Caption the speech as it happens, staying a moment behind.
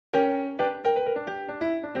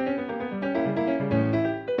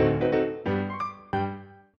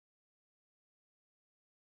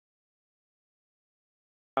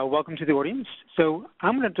Welcome to the audience. So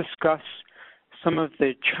I'm going to discuss some of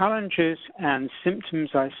the challenges and symptoms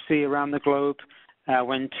I see around the globe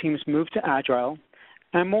when teams move to Agile,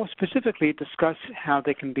 and more specifically discuss how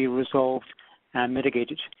they can be resolved and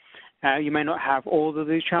mitigated. You may not have all of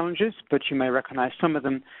these challenges, but you may recognize some of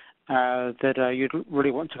them that you'd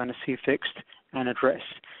really want to kind of see fixed and address.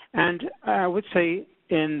 And I would say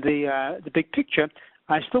in the big picture,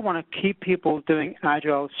 I still want to keep people doing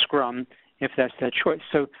Agile Scrum if that's their choice.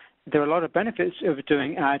 So there are a lot of benefits of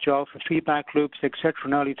doing Agile for feedback loops, et cetera,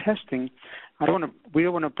 and early testing. We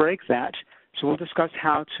don't want to break that. So we'll discuss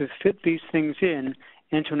how to fit these things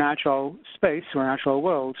into an Agile space or an Agile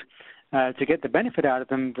world to get the benefit out of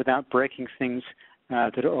them without breaking things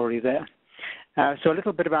that are already there. So a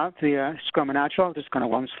little bit about the Scrum and Agile, just kind of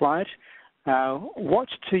one slide. What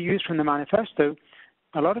to use from the manifesto.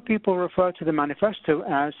 A lot of people refer to the manifesto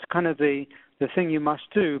as kind of the thing you must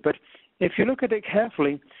do, but if you look at it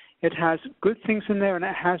carefully, it has good things in there and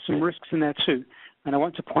it has some risks in there too. And I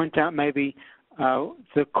want to point out maybe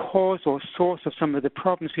the cause or source of some of the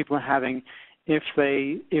problems people are having if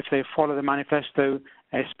they follow the manifesto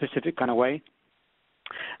a specific kind of way.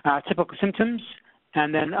 Typical symptoms,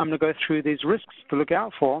 and then I'm going to go through these risks to look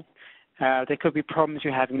out for. There could be problems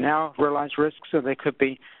you're having now, realized risks, or there could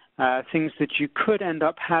be things that you could end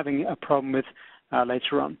up having a problem with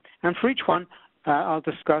later on. And for each one, I'll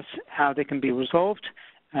discuss how they can be resolved.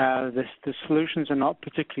 The solutions are not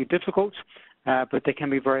particularly difficult, but they can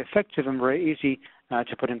be very effective and very easy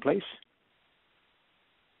to put in place.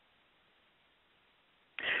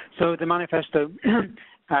 So the manifesto,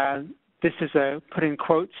 this is put in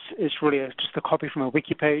quotes, is really just a copy from a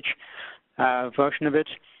wiki page version of it.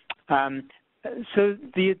 So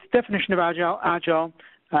the definition of Agile,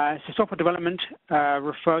 so software development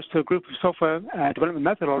refers to a group of software development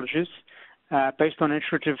methodologies based on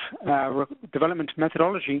iterative development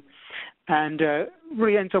methodology, and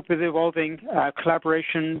really ends up with evolving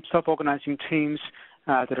collaboration, self-organizing teams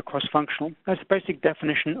that are cross-functional. That's the basic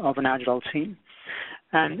definition of an Agile team.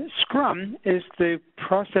 And Scrum is the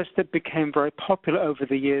process that became very popular over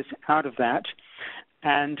the years out of that.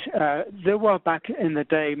 And there were back in the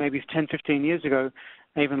day, maybe 10, 15 years ago,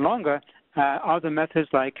 even longer, other methods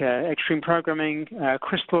like extreme programming,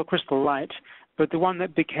 Crystal Light, but the one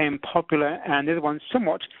that became popular and the other one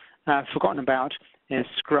somewhat forgotten about is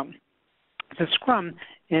Scrum. So Scrum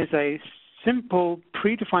is a simple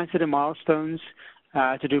predefined set of milestones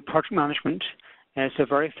to do project management. It's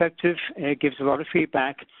very effective. It gives a lot of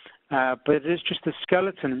feedback, but it is just a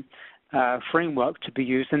skeleton framework to be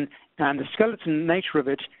used. And the skeleton nature of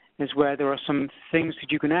it is where there are some things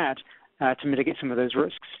that you can add to mitigate some of those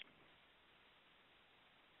risks.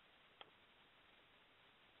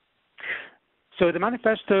 So the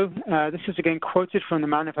manifesto, this is again quoted from the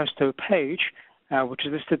manifesto page, which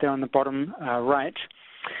is listed there on the bottom right.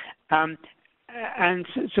 And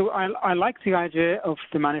so I like the idea of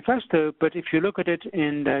the manifesto, but if you look at it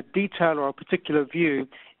in detail or a particular view,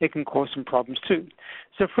 it can cause some problems too.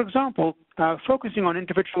 So for example, focusing on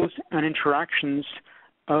individuals and interactions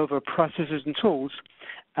over processes and tools,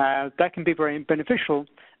 that can be very beneficial,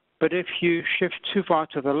 but if you shift too far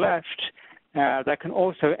to the left, that can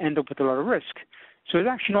also end up with a lot of risk. So it's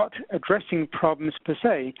actually not addressing problems per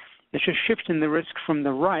se, it's just shifting the risk from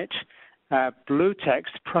the right, blue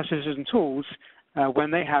text, processes and tools,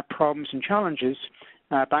 when they have problems and challenges,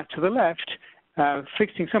 back to the left,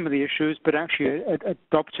 fixing some of the issues, but actually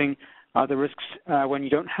adopting the risks when you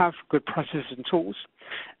don't have good processes and tools.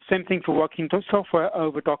 Same thing for working software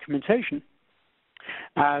over documentation.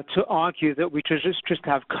 To argue that we just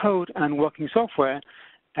have code and working software,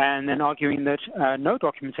 and then arguing that no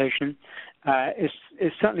documentation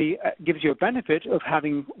is certainly gives you a benefit of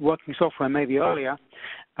having working software maybe earlier,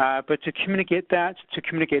 but to communicate that, to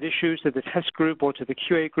communicate issues to the test group or to the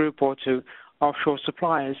QA group or to offshore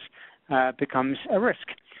suppliers becomes a risk.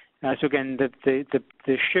 So again,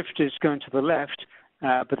 the shift is going to the left,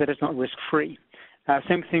 but that is not risk-free.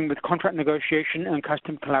 Same thing with contract negotiation and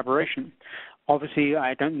custom collaboration. Obviously,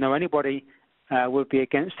 I don't know anybody would be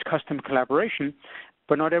against custom collaboration,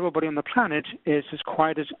 but not everybody on the planet is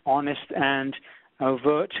quite as honest and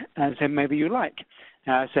overt as maybe you like.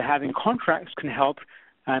 So having contracts can help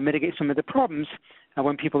mitigate some of the problems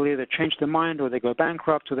when people either change their mind or they go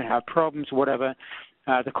bankrupt or they have problems or whatever.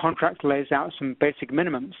 The contract lays out some basic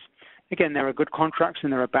minimums. Again, there are good contracts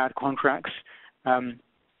and there are bad contracts.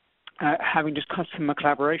 Having just customer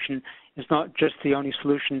collaboration is not just the only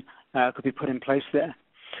solution could be put in place there.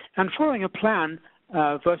 And following a plan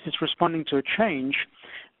versus responding to a change,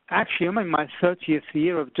 actually I'm in my 30th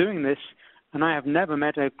year of doing this, and I have never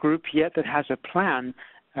met a group yet that has a plan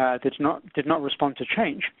did not respond to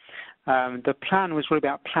change. The plan was really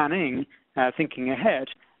about planning, thinking ahead.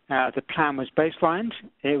 The plan was baselined.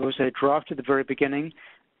 It was a draft at the very beginning,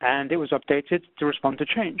 and it was updated to respond to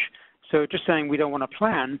change. So just saying we don't want to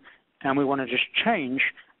plan and we want to just change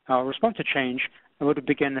or respond to change, it would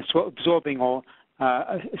begin absorbing or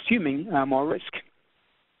assuming more risk.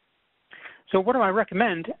 So what do I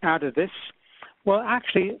recommend out of this? Well,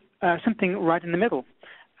 actually, something right in the middle.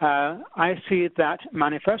 I see that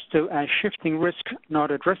manifesto as shifting risk,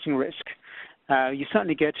 not addressing risk. You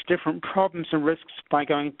certainly get different problems and risks by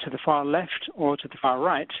going to the far left or to the far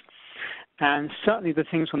right. And certainly the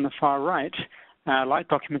things on the far right, like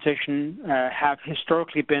documentation, have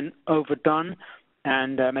historically been overdone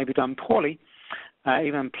and maybe done poorly,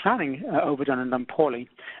 even planning overdone and done poorly.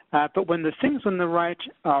 But when the things on the right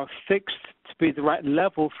are fixed to be the right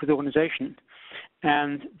level for the organization,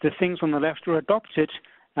 and the things on the left are adopted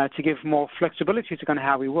to give more flexibility to kind of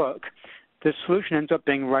how we work, the solution ends up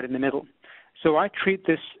being right in the middle. So I treat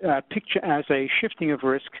this picture as a shifting of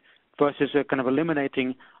risk versus a kind of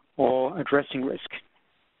eliminating or addressing risk.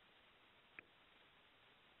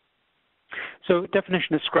 So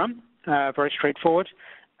definition of Scrum, very straightforward.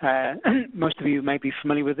 Most of you may be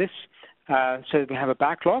familiar with this. So we have a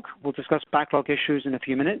backlog. We'll discuss backlog issues in a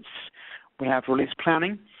few minutes. We have release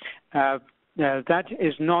planning. That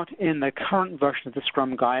is not in the current version of the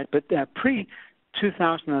Scrum Guide, but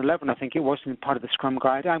pre-2011, I think it was in part of the Scrum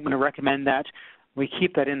Guide. I'm going to recommend that we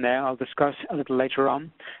keep that in there. I'll discuss a little later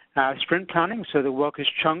on. Sprint planning, so the work is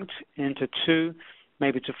chunked into 2,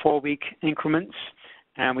 maybe to 4-week increments,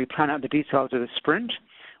 and we plan out the details of the sprint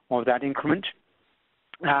or that increment.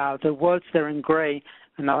 The words there in gray,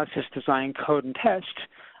 analysis, design, code, and test,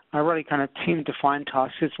 are really kind of team-defined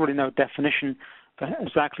tasks. There's really no definition for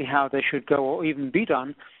exactly how they should go or even be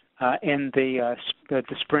done in the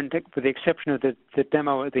sprint, with the exception of the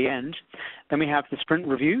demo at the end. Then we have the sprint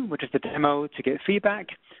review, which is the demo to get feedback,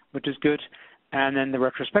 which is good, and then the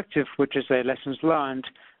retrospective, which is a lessons learned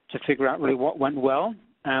to figure out really what went well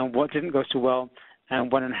and what didn't go so well,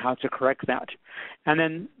 and when and how to correct that. And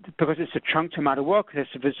then, because it's a chunked amount of work, there's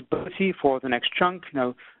a visibility for the next chunk,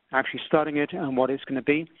 actually starting it and what it's going to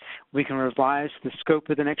be. We can revise the scope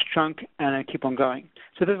of the next chunk and then keep on going.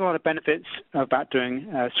 So there's a lot of benefits about doing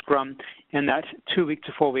Scrum in that 2-week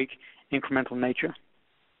to 4-week incremental nature.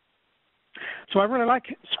 So I really like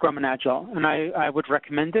Scrum and Agile, and I would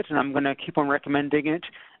recommend it, and I'm going to keep on recommending it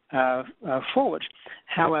forward.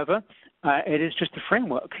 However, it is just a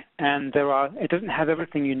framework, and it doesn't have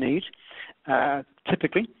everything you need,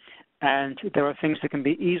 typically, and there are things that can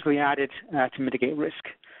be easily added to mitigate risk.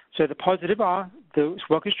 So the positive are the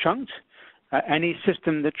work is chunked. Any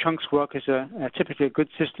system that chunks work is typically a good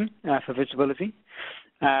system for visibility.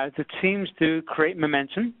 The teams do create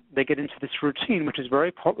momentum. They get into this routine, which is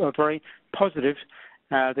very positive,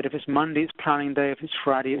 that if it's Monday, it's planning day. If it's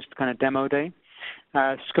Friday, it's kind of demo day.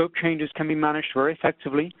 Scope changes can be managed very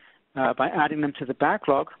effectively by adding them to the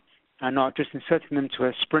backlog and not just inserting them to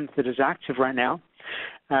a sprint that is active right now.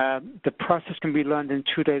 The process can be learned in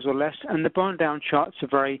 2 days or less, and the burn-down charts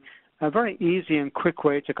are a very easy and quick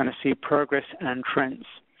way to kind of see progress and trends.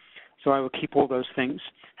 So I will keep all those things.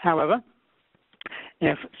 However,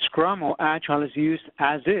 if Scrum or Agile is used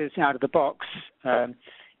as is out of the box,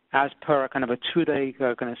 as per a kind of a 2-day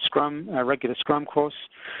kind of Scrum, regular Scrum course,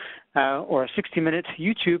 or a 60-minute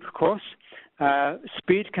YouTube course,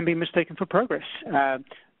 speed can be mistaken for progress.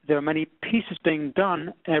 There are many pieces being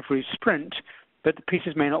done every sprint, but the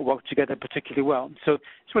pieces may not work together particularly well. So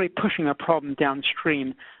it's really pushing a problem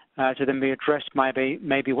downstream to then be addressed by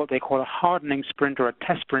maybe what they call a hardening sprint or a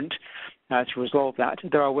test sprint to resolve that.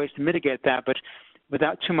 There are ways to mitigate that, but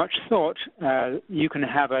without too much thought, you can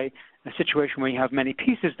have a situation where you have many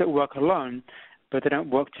pieces that work alone, but they don't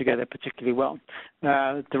work together particularly well.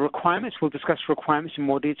 The requirements, we'll discuss requirements in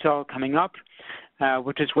more detail coming up,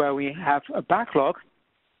 which is where we have a backlog,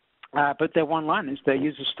 but they're one-liners, they're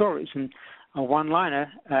user stories, and a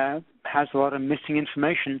one-liner has a lot of missing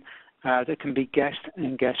information that can be guessed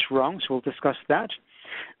and guessed wrong, so we'll discuss that.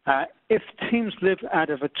 If teams live out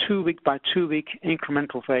of a 2-week by 2-week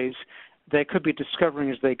incremental phase, they could be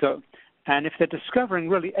discovering as they go. And if they're discovering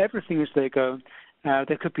really everything as they go,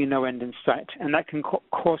 there could be no end in sight. And that can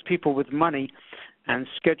cause people with money and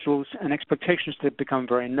schedules and expectations to become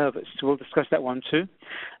very nervous. So we'll discuss that one too.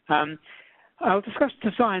 I'll discuss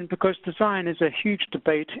design because design is a huge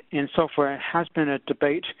debate in software. It has been a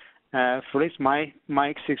debate for at least my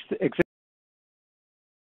existence